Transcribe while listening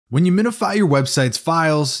When you minify your website's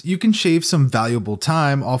files, you can shave some valuable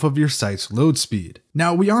time off of your site's load speed.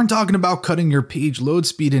 Now, we aren't talking about cutting your page load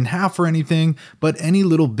speed in half or anything, but any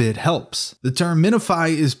little bit helps. The term minify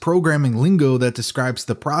is programming lingo that describes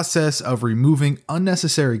the process of removing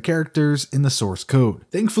unnecessary characters in the source code.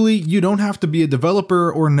 Thankfully, you don't have to be a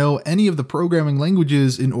developer or know any of the programming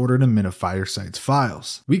languages in order to minify your site's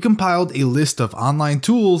files. We compiled a list of online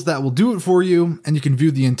tools that will do it for you, and you can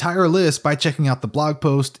view the entire list by checking out the blog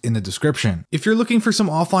post in the description. If you're looking for some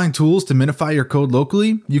offline tools to minify your code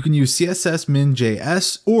locally, you can use CSS min.js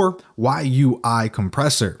or YUI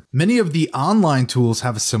compressor. Many of the online tools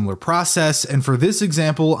have a similar process, and for this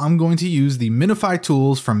example, I'm going to use the Minify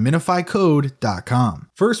tools from minifycode.com.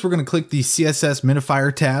 First, we're going to click the CSS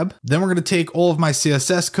minifier tab. Then we're going to take all of my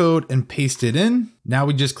CSS code and paste it in. Now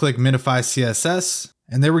we just click Minify CSS,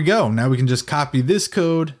 and there we go. Now we can just copy this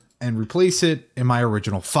code and replace it in my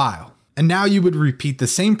original file. And now you would repeat the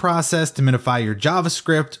same process to minify your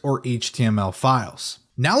JavaScript or HTML files.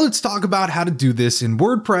 Now let's talk about how to do this in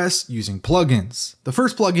WordPress using plugins. The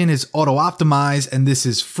first plugin is Auto Optimize, and this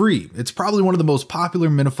is free. It's probably one of the most popular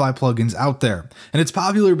minify plugins out there. And it's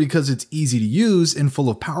popular because it's easy to use and full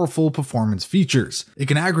of powerful performance features. It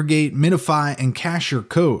can aggregate, minify, and cache your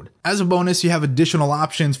code. As a bonus, you have additional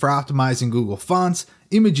options for optimizing Google Fonts,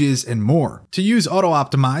 images, and more. To use Auto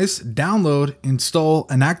Optimize, download, install,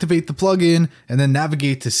 and activate the plugin, and then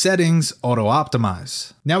navigate to Settings, Auto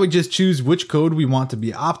Optimize. Now we just choose which code we want to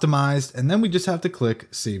be optimized, and then we just have to click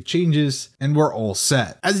Save Changes, and we're all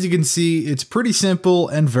set. As you can see, it's pretty simple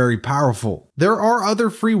and very powerful. There are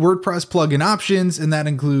other free WordPress plugin options, and that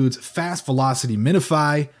includes Fast Velocity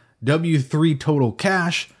Minify, W3 Total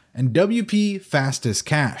Cache, and WP Fastest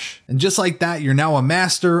Cache. And just like that, you're now a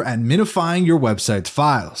master at minifying your website's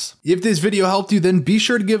files. If this video helped you, then be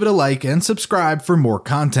sure to give it a like and subscribe for more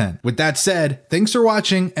content. With that said, thanks for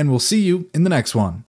watching, and we'll see you in the next one.